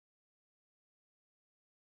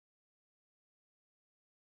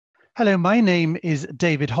Hello, my name is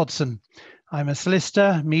David Hodson. I'm a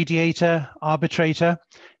solicitor, mediator, arbitrator,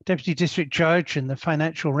 deputy district judge in the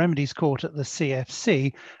Financial Remedies Court at the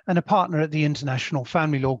CFC, and a partner at the International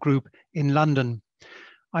Family Law Group in London.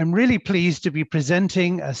 I'm really pleased to be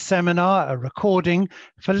presenting a seminar, a recording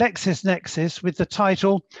for LexisNexis with the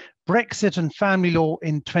title Brexit and Family Law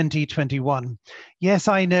in 2021. Yes,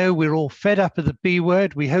 I know we're all fed up of the B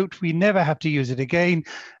word. We hoped we never have to use it again.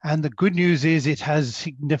 And the good news is it has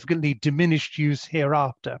significantly diminished use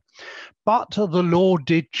hereafter. But the law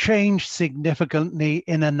did change significantly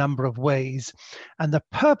in a number of ways. And the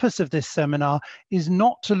purpose of this seminar is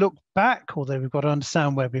not to look back, although we've got to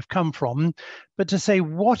understand where we've come from, but to say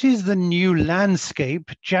what is the new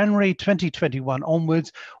landscape, January 2021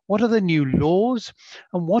 onwards, what are the new laws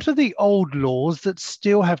and what are the old laws that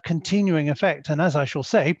still have continuing effect? And as I shall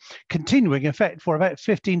say, continuing effect for about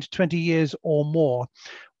 15 to 20 years or more.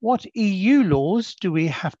 What EU laws do we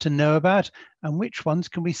have to know about and which ones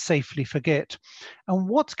can we safely forget? And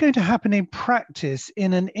what's going to happen in practice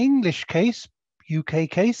in an English case, UK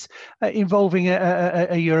case, involving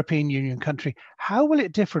a European Union country? How will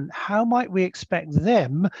it differ? How might we expect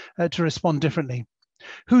them to respond differently?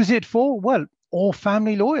 Who's it for? Well, all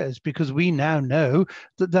family lawyers, because we now know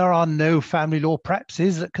that there are no family law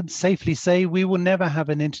practices that can safely say we will never have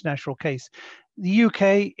an international case. The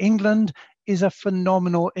UK, England, is a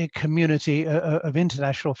phenomenal community of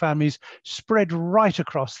international families spread right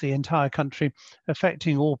across the entire country,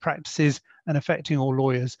 affecting all practices and affecting all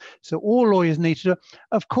lawyers. So all lawyers need to do,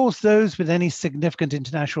 of course, those with any significant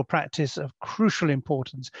international practice of crucial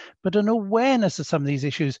importance, but an awareness of some of these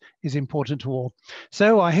issues is important to all.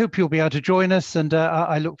 So I hope you'll be able to join us, and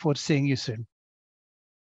I look forward to seeing you soon.